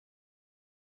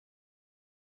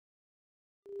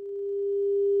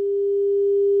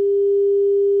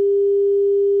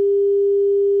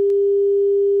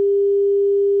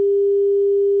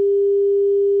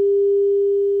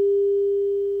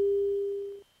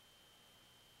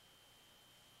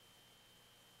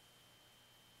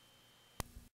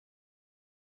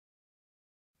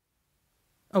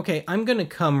Okay, I'm going to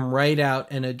come right out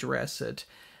and address it.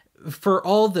 For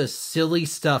all the silly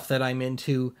stuff that I'm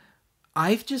into,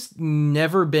 I've just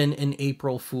never been an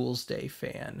April Fool's Day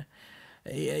fan.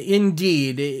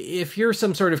 Indeed, if you're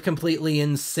some sort of completely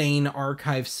insane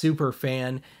archive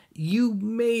superfan, you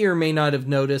may or may not have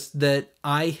noticed that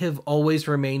I have always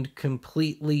remained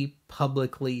completely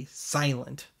publicly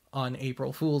silent on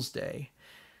April Fool's Day.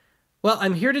 Well,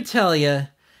 I'm here to tell you,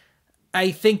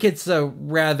 I think it's a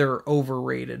rather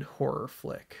overrated horror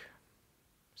flick.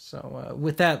 So,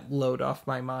 with that load off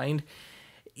my mind,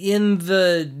 in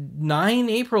the 9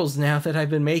 Aprils now that I've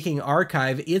been making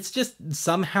Archive, it's just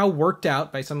somehow worked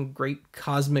out by some great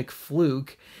cosmic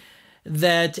fluke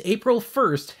that April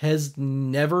 1st has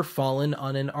never fallen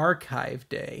on an Archive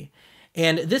day.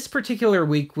 And this particular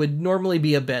week would normally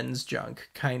be a Ben's Junk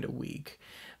kind of week.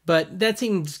 But that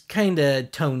seems kind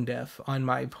of tone deaf on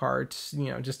my part,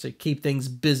 just to keep things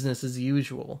business as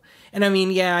usual. And I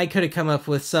mean, yeah, I could have come up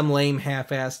with some lame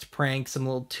half-assed prank, some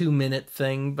little 2-minute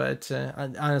thing, but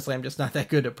honestly, I'm just not that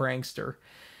good a prankster.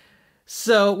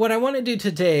 So what I want to do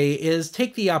today is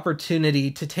take the opportunity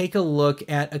to take a look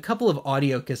at a couple of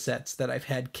audio cassettes that I've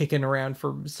had kicking around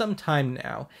for some time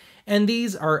now. And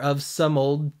these are of some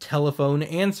old telephone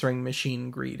answering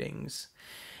machine greetings.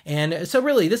 And so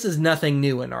really, this is nothing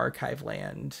new in Archive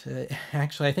Land.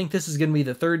 Actually, I think this is going to be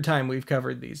the third time we've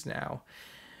covered these now.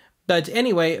 But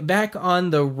anyway, back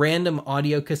on the Random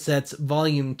Audio Cassettes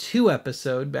Volume 2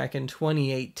 episode back in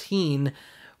 2018,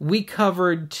 we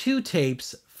covered 2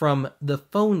 tapes from the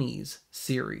Phonies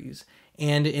series.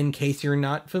 And in case you're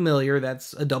not familiar,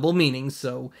 that's a double meaning,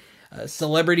 so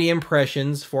celebrity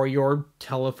impressions for your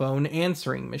telephone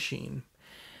answering machine.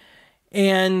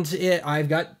 And I've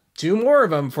got 2 more of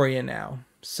them for you now.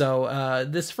 So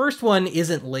this first one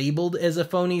isn't labeled as a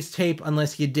Phonies tape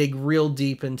unless you dig real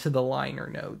deep into the liner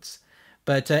notes.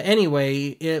 But anyway,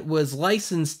 it was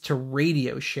licensed to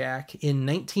Radio Shack in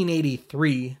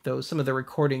 1983, though some of the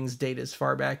recordings date as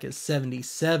far back as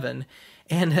 77.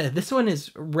 And this one is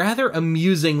rather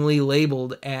amusingly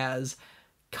labeled as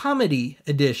Comedy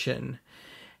Edition.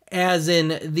 As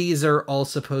in, these are all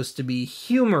supposed to be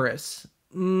humorous,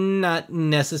 not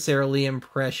necessarily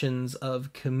impressions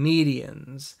of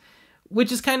comedians.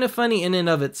 Which is kind of funny in and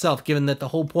of itself, given that the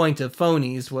whole point of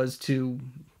Phonies was to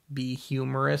be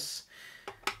humorous.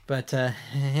 But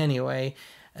anyway,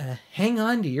 hang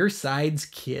on to your sides,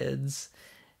 kids.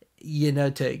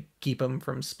 To keep them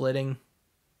from splitting.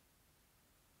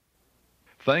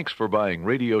 Thanks for buying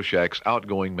Radio Shack's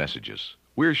outgoing messages.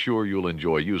 We're sure you'll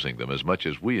enjoy using them as much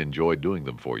as we enjoy doing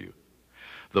them for you.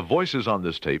 The voices on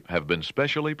this tape have been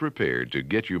specially prepared to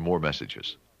get you more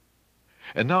messages.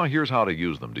 And now here's how to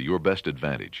use them to your best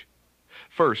advantage.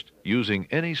 First, using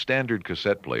any standard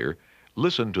cassette player,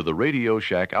 listen to the Radio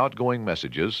Shack outgoing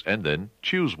messages and then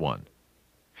choose one.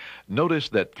 Notice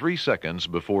that 3 seconds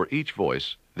before each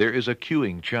voice, there is a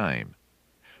cueing chime.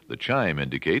 The chime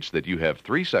indicates that you have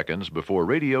 3 seconds before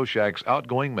Radio Shack's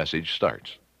outgoing message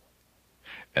starts.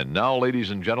 And now, ladies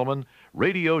and gentlemen,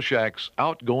 Radio Shack's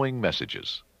outgoing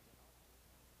messages.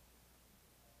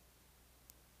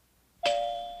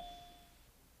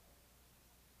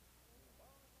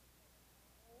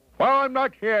 Well, I'm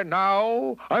not here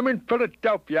now. I'm in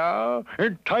Philadelphia,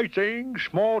 enticing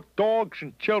small dogs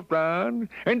and children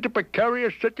into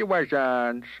precarious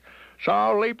situations.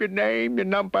 So leave your name, your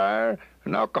number,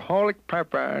 and alcoholic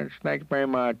preference. Thank you very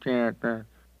much. Yeah.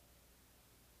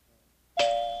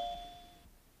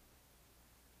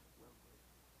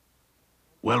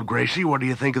 Well, Gracie, what do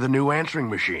you think of the new answering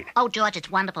machine? Oh, George, it's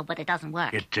wonderful, but it doesn't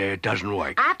work. It doesn't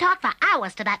work. I've talked for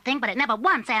hours to that thing, but it never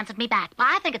once answered me back.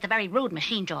 I think it's a very rude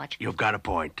machine, George. You've got a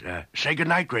point. Say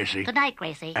goodnight, Gracie. Good night,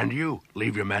 Gracie. And you,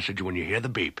 leave your message when you hear the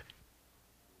beep.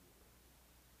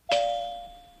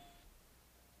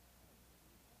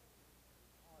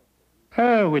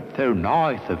 Oh, it's so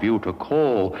nice of you to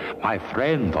call. My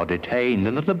friends are detained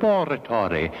in the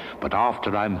laboratory, but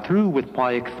after I'm through with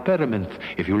my experiments,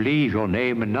 if you leave your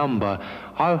name and number,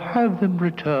 I'll have them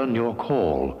return your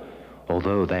call,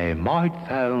 although they might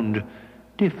sound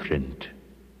different.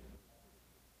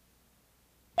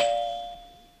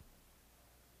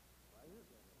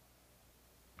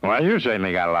 Well, you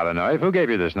certainly got a lot of nerve. Who gave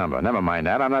you this number? Never mind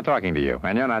that. I'm not talking to you,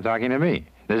 and you're not talking to me.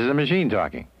 This is a machine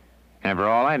talking. And for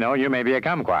all I know, you may be a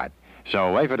kumquat.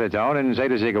 So wait for the tone and say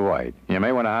the secret word. You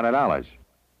may win $100.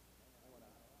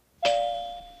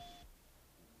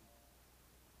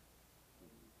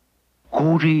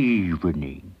 Good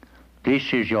evening.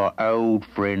 This is your old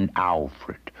friend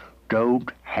Alfred.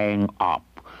 Don't hang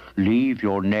up. Leave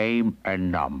your name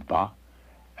and number,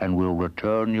 and will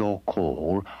return your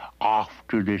call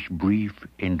after this brief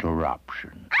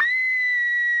interruption.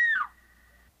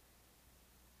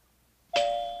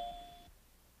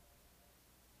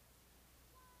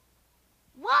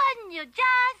 Wouldn't you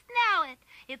just know it?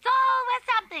 It's always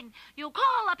something. You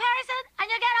call a person and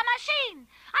you get a machine.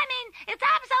 I mean, it's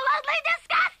absolutely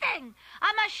disgusting.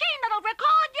 A machine that'll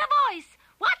record your voice.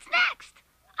 What's next?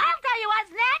 I'll tell you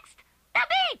what's next. The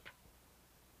beep.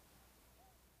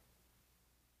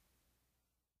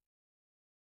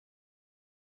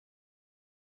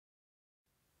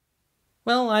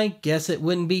 Well, I guess it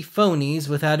wouldn't be Phonies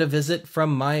without a visit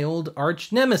from my old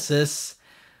arch nemesis,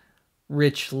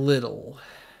 Rich Little.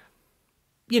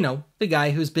 You know, the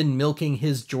guy who's been milking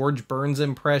his George Burns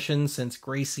impression since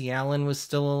Gracie Allen was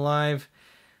still alive.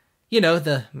 You know,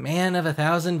 the man of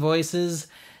 1,000 voices,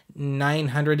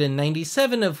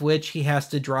 997 of which he has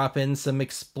to drop in some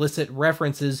explicit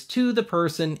references to the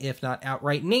person, if not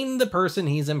outright name the person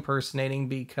he's impersonating,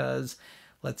 because,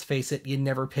 let's face it, you'd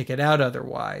never pick it out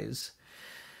otherwise.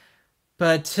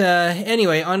 But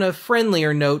anyway, on a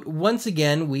friendlier note, once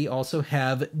again, we also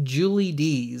have Julie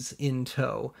Dees in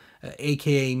tow,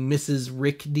 aka Mrs.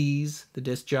 Rick Dees, the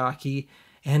disc jockey.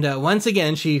 And once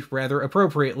again, she rather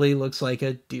appropriately looks like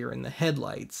a deer in the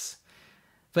headlights.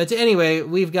 But anyway,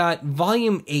 we've got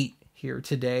Volume 8 here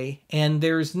today, and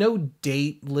there's no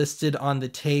date listed on the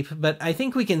tape, but I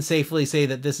think we can safely say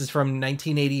that this is from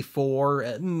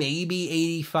 1984, maybe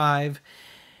 85.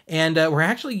 And we're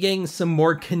actually getting some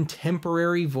more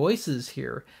contemporary voices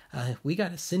here. We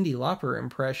got a Cyndi Lauper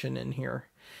impression in here.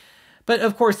 But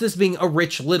of course, this being a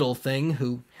Rich Little thing,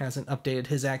 who hasn't updated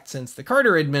his act since the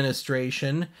Carter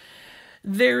administration,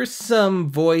 there's some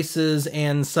voices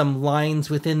and some lines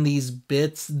within these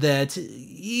bits that,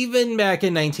 even back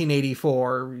in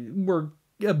 1984, were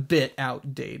a bit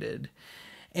outdated.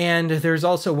 And there's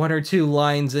also one or two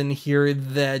lines in here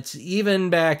that, even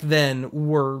back then,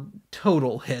 were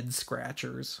total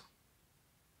head-scratchers.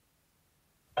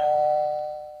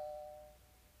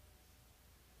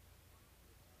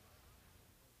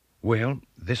 Well,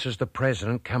 this is the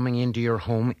president coming into your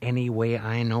home any way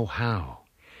I know how.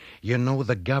 You know,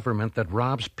 the government that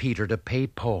robs Peter to pay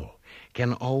Paul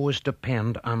can always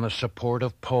depend on the support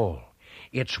of Paul.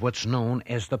 It's what's known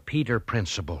as the Peter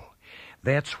Principle.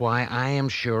 That's why I am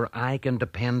sure I can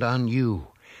depend on you.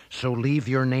 So leave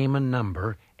your name and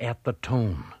number at the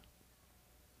tone.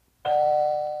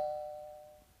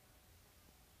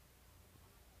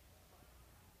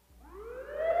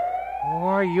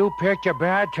 Boy, you picked a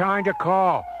bad time to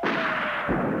call.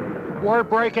 We're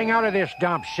breaking out of this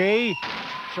dump, see?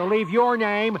 So leave your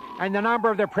name and the number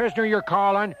of the prisoner you're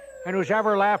calling, and who's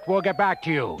ever left, we'll get back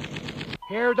to you.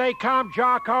 Here they come,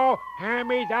 Jocko. Hand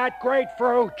me that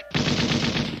grapefruit.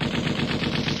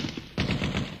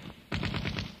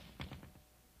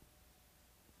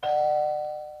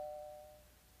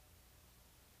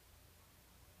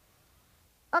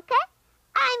 Okay?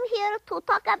 I'm here to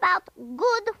talk about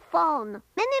good phone.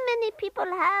 Many people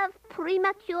have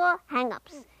premature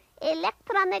hang-ups.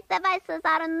 Electronic devices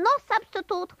are no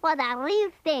substitute for the real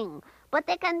thing, but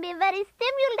they can be very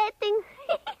stimulating.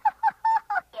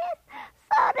 Yes.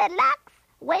 So relax,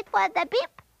 wait for the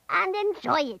beep, and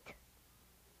enjoy it.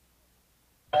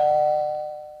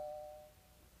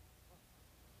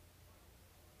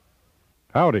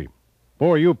 Howdy.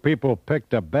 Boy, you people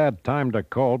picked a bad time to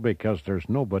call because there's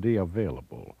nobody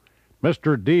available.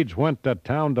 Mr. Deeds went to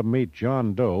town to meet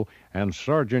John Doe, and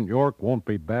Sergeant York won't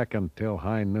be back until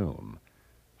high noon.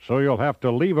 So you'll have to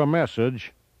leave a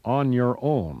message on your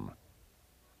own.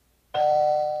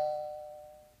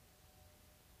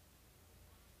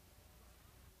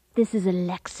 This is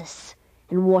Alexis,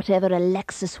 and whatever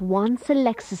Alexis wants,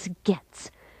 Alexis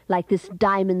gets. Like this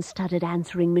diamond-studded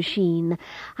answering machine.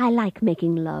 I like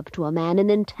making love to a man and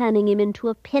then turning him into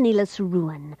a penniless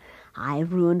ruin.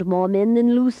 I've ruined more men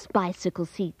than loose bicycle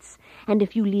seats. And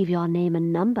if you leave your name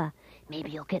and number,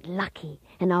 maybe you'll get lucky,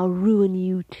 and I'll ruin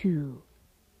you too.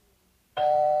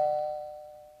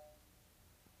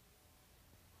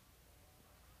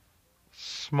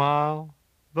 Smile,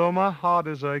 though my heart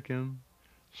is aching.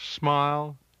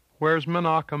 Smile, where's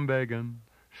Menachem Begin?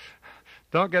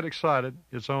 Don't get excited,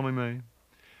 it's only me.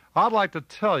 I'd like to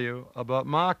tell you about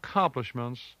my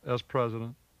accomplishments as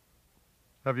president.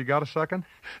 Have you got a second?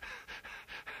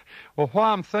 Well,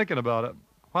 while I'm thinking about it,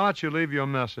 why don't you leave your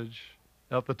message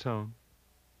at the tone?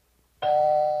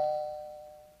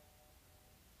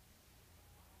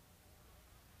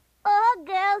 Oh,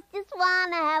 girls just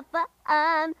want to have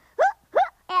fun.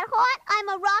 At heart, I'm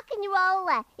a rock and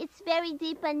roller. It's very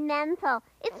deep and mental.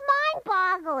 It's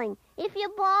mind-boggling. If you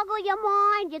boggle your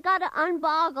mind, you gotta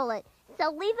unboggle it.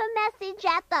 So leave a message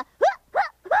at the...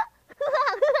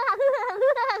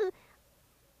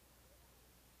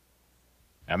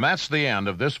 And that's the end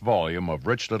of this volume of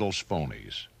Rich Little's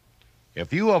Phonies.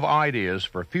 If you have ideas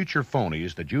for future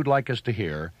phonies that you'd like us to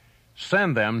hear,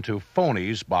 send them to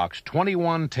Phonies, Box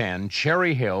 2110,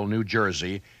 Cherry Hill, New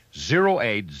Jersey,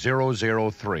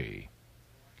 08003.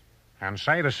 And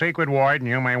say the secret word and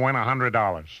you may win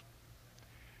 $100.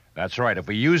 That's right. If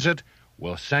we use it,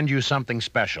 we'll send you something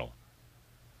special.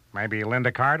 Maybe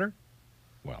Linda Carter?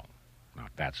 Well,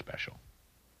 not that special.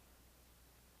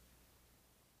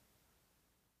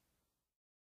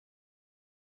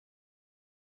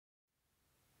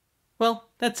 Well,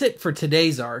 that's it for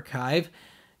today's archive.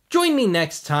 Join me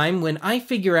next time when I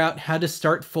figure out how to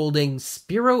start folding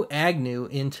Spiro Agnew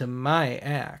into my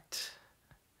act.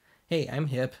 Hey, I'm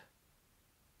hip.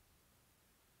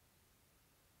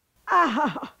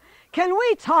 Oh, can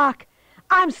we talk?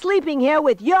 I'm sleeping here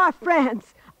with your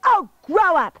friends. Oh,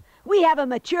 grow up. We have a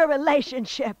mature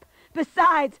relationship.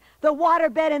 Besides, the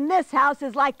waterbed in this house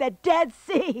is like the Dead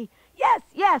Sea. Yes,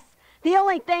 yes. The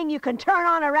only thing you can turn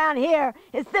on around here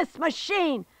is this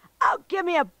machine. Oh, give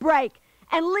me a break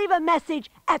and leave a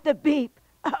message at the beep.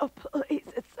 Oh, please,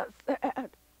 it's so sad.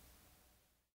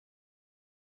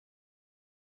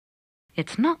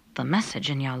 It's not the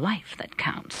message in your life that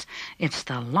counts. It's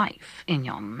the life in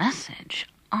your message.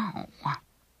 Oh.